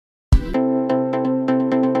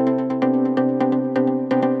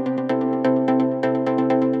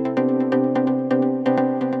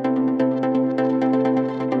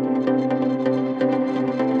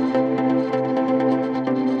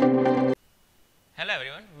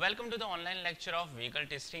Welcome to the online lecture of Vehicle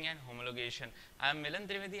Testing and Homologation. I am Milan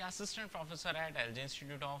Trivedi, Assistant Professor at LJIET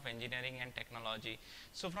Institute of Engineering and Technology.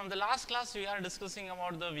 So from the last class we are discussing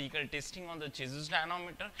about the vehicle testing on the chassis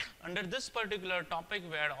dynamometer. Under this particular topic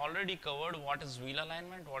we had already covered what is wheel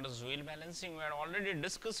alignment, what is wheel balancing. We had already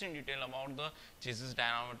discussed in detail about the chassis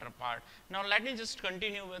dynamometer part. Now let me just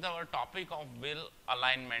continue with our topic of wheel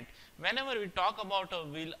alignment. Whenever we talk about a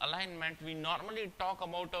wheel alignment, we normally talk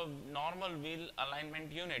about a normal wheel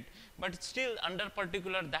alignment unit, but still under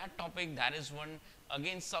particular that topic there is one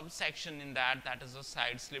again subsection in that is a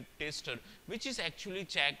side slip tester, which is actually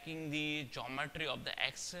checking the geometry of the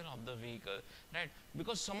axle of the vehicle, right?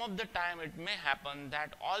 Because some of the time it may happen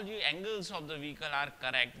that all the angles of the vehicle are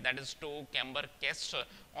correct, that is toe, camber, caster,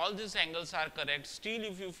 all these angles are correct. Still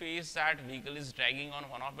if you face that vehicle is dragging on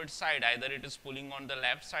one of its side, either it is pulling on the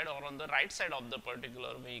left side or on the right side of the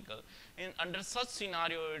particular vehicle. Under such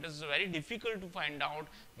scenario it is very difficult to find out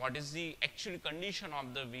what is the actual condition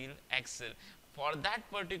of the wheel axle. For that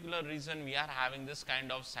particular reason we are having this kind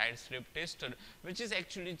of side slip tester, which is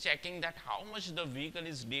actually checking that how much the vehicle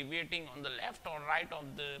is deviating on the left or right of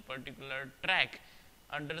the particular track.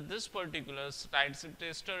 Under this particular side slip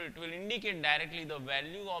tester, it will indicate directly the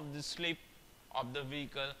value of the slip of the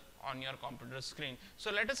vehicle on your computer screen. So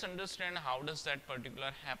let us understand how does that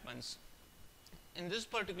particular happens. In this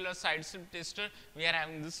particular side slip tester, we are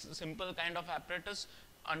having this simple kind of apparatus,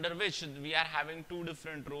 under which we are having two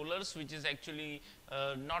different rollers, which is actually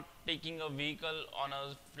not taking a vehicle on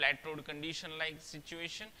a flat road condition like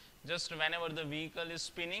situation. Just whenever the vehicle is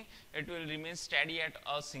spinning, it will remain steady at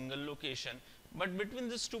a single location. But between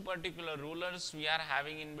these two particular rollers, we are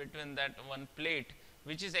having in between that one plate,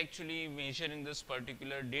 which is actually measuring this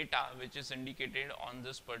particular data, which is indicated on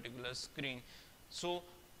this particular screen. So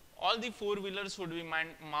all the four wheelers would be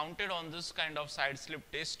mounted on this kind of side slip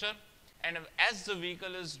tester, and as the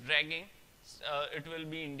vehicle is dragging, it will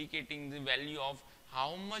be indicating the value of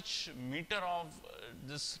how much meter of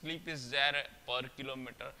this slip is there per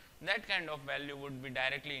kilometer. That kind of value would be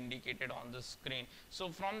directly indicated on the screen. So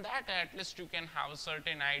from that at least you can have a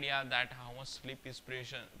certain idea that how much slip is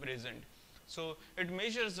present. So it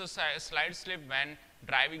measures the slide slip when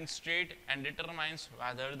driving straight and determines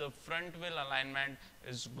whether the front wheel alignment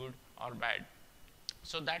is good or bad.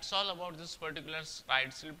 So that's all about this particular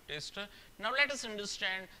side slip tester. Now let us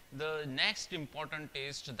understand the next important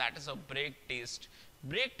test, that is a brake test.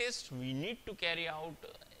 Brake test we need to carry out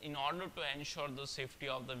in order to ensure the safety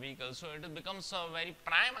of the vehicle. So it becomes a very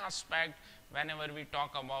prime aspect whenever we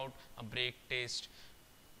talk about a brake test.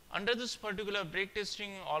 Under this particular brake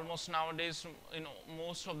testing, almost nowadays in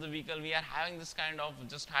most of the vehicle we are having this kind of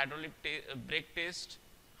just hydraulic brake test,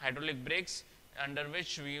 hydraulic brakes, under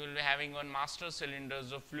which we will be having one master cylinder.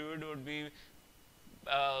 The fluid would be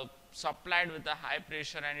supplied with a high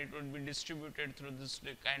pressure and it would be distributed through this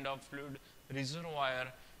kind of fluid reservoir.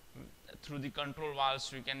 Through the control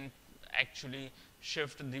valves we can actually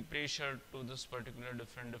shift the pressure to this particular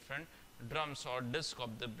different drums or disc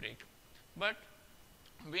of the brake. But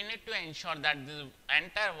we need to ensure that the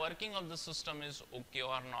entire working of the system is okay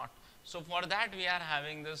or not. So for that we are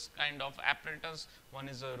having this kind of apparatus. One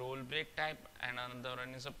is a roll brake type and another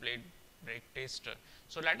one is a plate brake tester.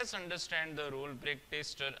 So let us understand the roll brake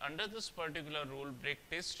tester. Under this particular roll brake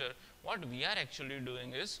tester, what we are actually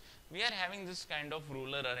doing is we are having this kind of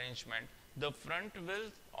roller arrangement. The front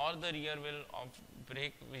wheel or the rear wheel of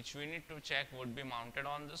brake which we need to check would be mounted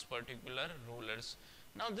on this particular rollers.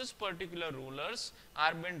 Now this particular rollers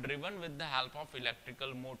are being driven with the help of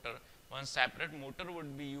electrical motor. One separate motor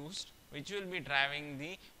would be used which will be driving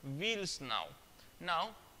the wheels now. Now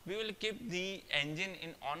we will keep the engine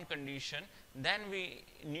in on condition, then we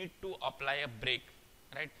need to apply a brake,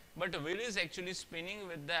 right? But the wheel is actually spinning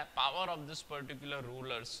with the power of this particular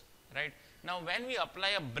rollers, right? Now when we apply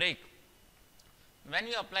a brake,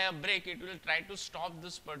 it will try to stop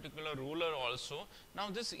this particular roller also. Now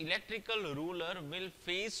this electrical roller will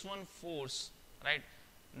face one force, right?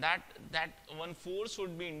 That one force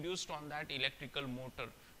would be induced on that electrical motor.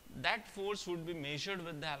 That force would be measured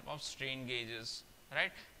with the help of strain gauges,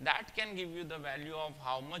 right? That can give you the value of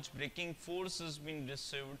how much braking force is being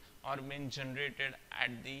received or being generated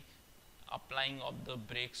at the applying of the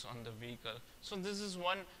brakes on the vehicle. So this is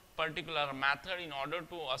one particular method in order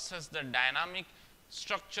to assess the dynamic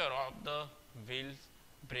structure of the wheel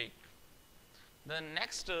brake. The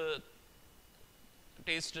next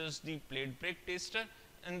test is the plate brake tester.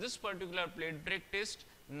 In this particular plate brake test,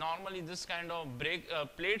 normally this kind of brake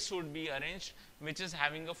plates would be arranged which is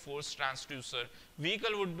having a force transducer.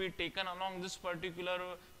 Vehicle would be taken along this particular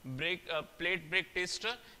plate brake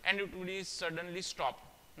tester and it would be suddenly stopped.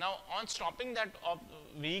 Now on stopping that of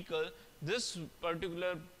vehicle, this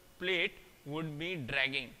particular plate would be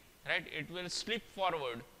dragging, right? It will slip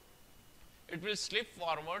forward. It will slip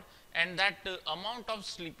forward, and that amount of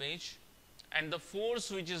slippage and the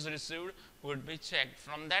force which is received would be checked.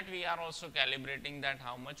 From that we are also calibrating that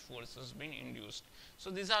how much force has been induced. So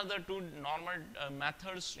these are the two normal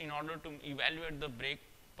methods in order to evaluate the brake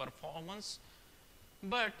performance.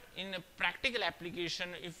 But in a practical application,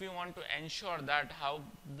 if we want to ensure that how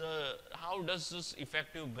does this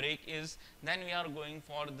effective brake is, then we are going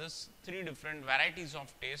for this three different varieties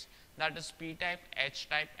of test, that is P type, H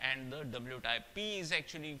type and the W type. P is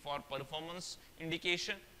actually for performance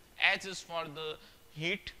indication, H is for the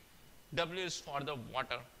heat, W is for the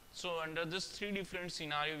water. So under this three different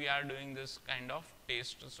scenario we are doing this kind of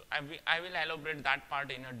test. So I will elaborate that part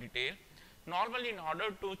in a detail. Normally, in order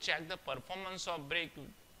to check the performance of brake,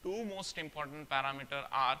 two most important parameters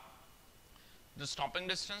are the stopping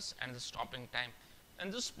distance and the stopping time. In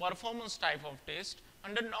this performance type of test,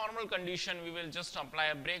 under normal condition we will just apply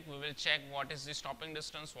a brake, we will check what is the stopping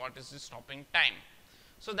distance, what is the stopping time.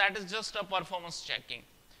 So that is just a performance checking.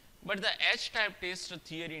 But the H type test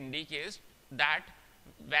theory indicates that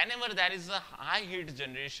whenever there is a high heat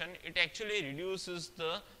generation, it actually reduces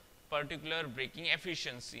the particular braking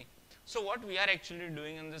efficiency. So what we are actually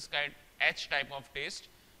doing in this kind H type of test,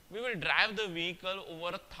 we will drive the vehicle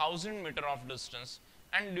over 1000 meter of distance,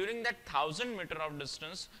 and during that 1000 meter of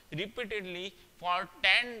distance, repeatedly for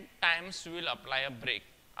 10 times we will apply a brake.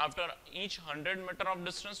 After each 100 meter of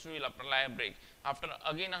distance, we will apply a brake. After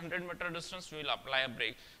again 100 meter distance, we will apply a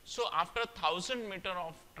brake. So after 1000 meter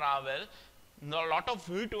of travel, a lot of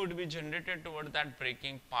heat would be generated toward that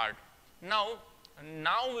braking part. Now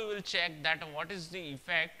we will check that what is the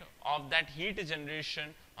effect of that heat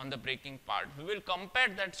generation on the braking part. We will compare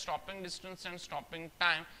that stopping distance and stopping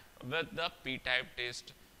time with the P type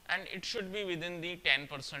test, and it should be within the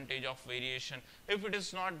 10% of variation. If it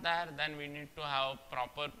is not there, then we need to have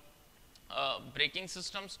proper braking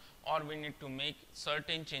systems, or we need to make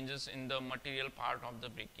certain changes in the material part of the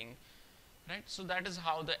braking. Right. So that is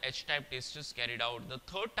how the H type test is carried out. The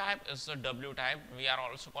third type is the W type. We are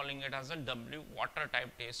also calling it as a W water type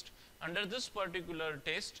test. Under this particular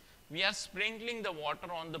test, we are sprinkling the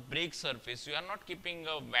water on the brake surface. We are not keeping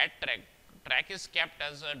a wet track. Track is kept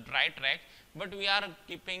as a dry track, but we are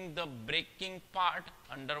keeping the braking part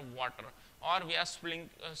under water, or we are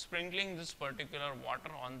sprinkling this particular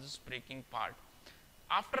water on this braking part.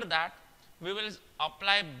 After that, we will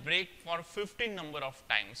apply brake for 15 number of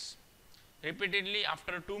times. Repeatedly,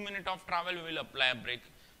 after 2 minutes of travel, we will apply a brake.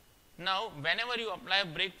 Now, whenever you apply a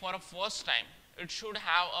brake for a first time, it should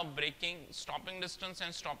have a braking stopping distance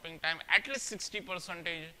and stopping time at least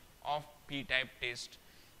 60% of P type test.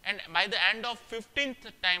 And by the end of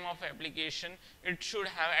 15th time of application, it should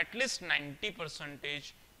have at least 90%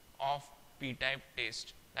 of P type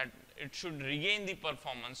test. That it should regain the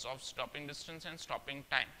performance of stopping distance and stopping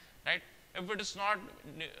time. Right? If it is not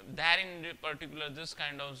there in the particular this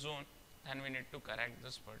kind of zone, then we need to correct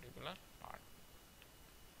this particular part.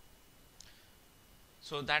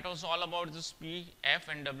 So that was all about this P, F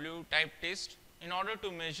and W type test. In order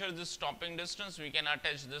to measure this stopping distance, we can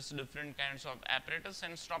attach this different kinds of apparatus,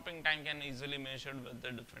 and stopping time can easily measured with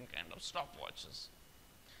the different kind of stopwatches.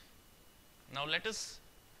 Now let us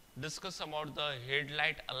discuss about the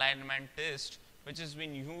headlight alignment test, which has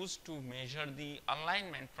been used to measure the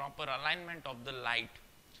alignment, proper alignment of the light.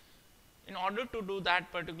 In order to do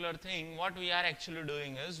that particular thing, what we are actually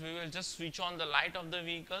doing is, we will just switch on the light of the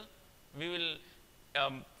vehicle. We will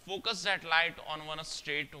focus that light on one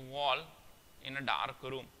straight wall in a dark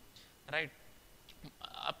room, right?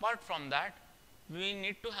 Apart from that, we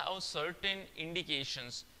need to have certain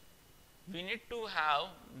indications. We need to have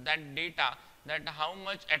that data, that how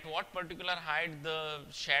much, at what particular height the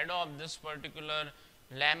shadow of this particular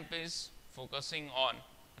lamp is focusing on.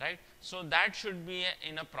 Right? So that should be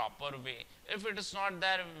in a proper way. If it is not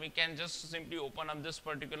there, we can just simply open up this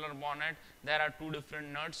particular bonnet. There are two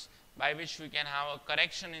different nuts by which we can have a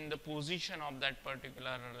correction in the position of that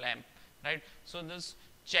particular lamp. Right? So this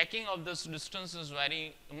checking of this distance is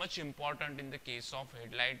very much important in the case of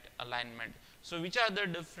headlight alignment. So which are the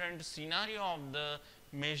different scenario of the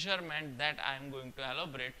measurement that I am going to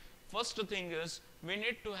elaborate? First thing is, we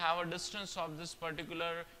need to have a distance of this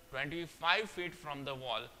particular 25 feet from the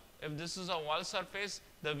wall. If this is a wall surface,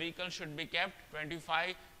 the vehicle should be kept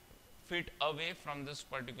 25 feet away from this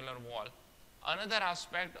particular wall. Another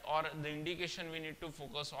aspect or the indication we need to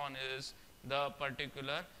focus on is the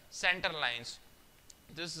particular center lines.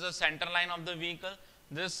 This is the center line of the vehicle.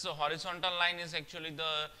 This horizontal line is actually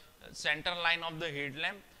the center line of the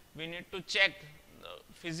headlamp. We need to check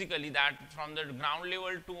physically, that from the ground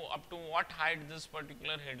level to up to what height this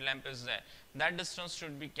particular headlamp is there. That distance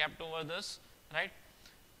should be kept over this, right?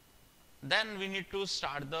 Then we need to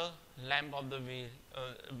start the lamp of the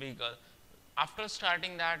vehicle. After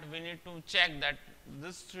starting that, we need to check that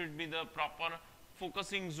this should be the proper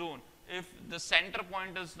focusing zone. If the center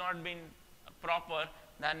point is not been proper,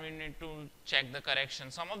 then we need to check the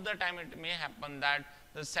correction. Some of the time it may happen that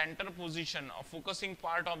the center position or focusing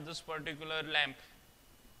part of this particular lamp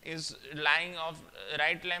is lying of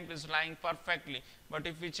right lamp is lying perfectly, but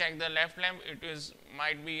if we check the left lamp, it is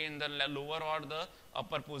might be in the lower or the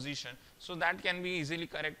upper position. So that can be easily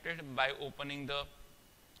corrected by opening the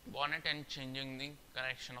bonnet and changing the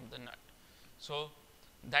correction of the nut. So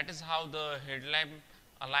that is how the headlamp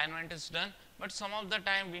alignment is done. But some of the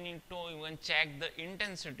time we need to even check the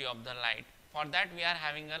intensity of the light. For that we are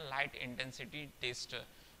having a light intensity tester,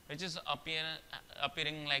 which is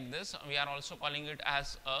appearing like this. We are also calling it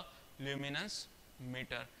as a luminance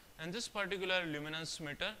meter. In this particular luminance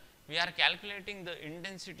meter, we are calculating the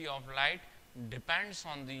intensity of light depends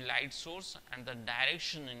on the light source and the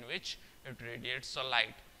direction in which it radiates the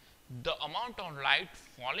light. The amount of light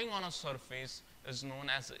falling on a surface is known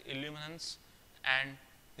as illuminance and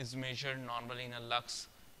is measured normally in a lux,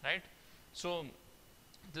 right? So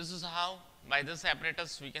this is how, by this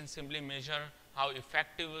apparatus, we can simply measure how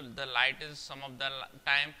effective the light is. Some of the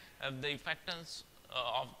time, if the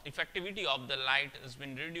effectivity of the light has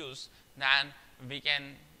been reduced, then we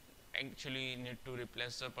can actually need to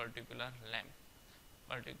replace the particular lamp.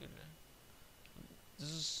 This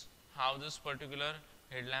is how this particular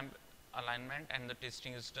headlamp alignment and the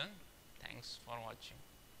testing is done. Thanks for watching.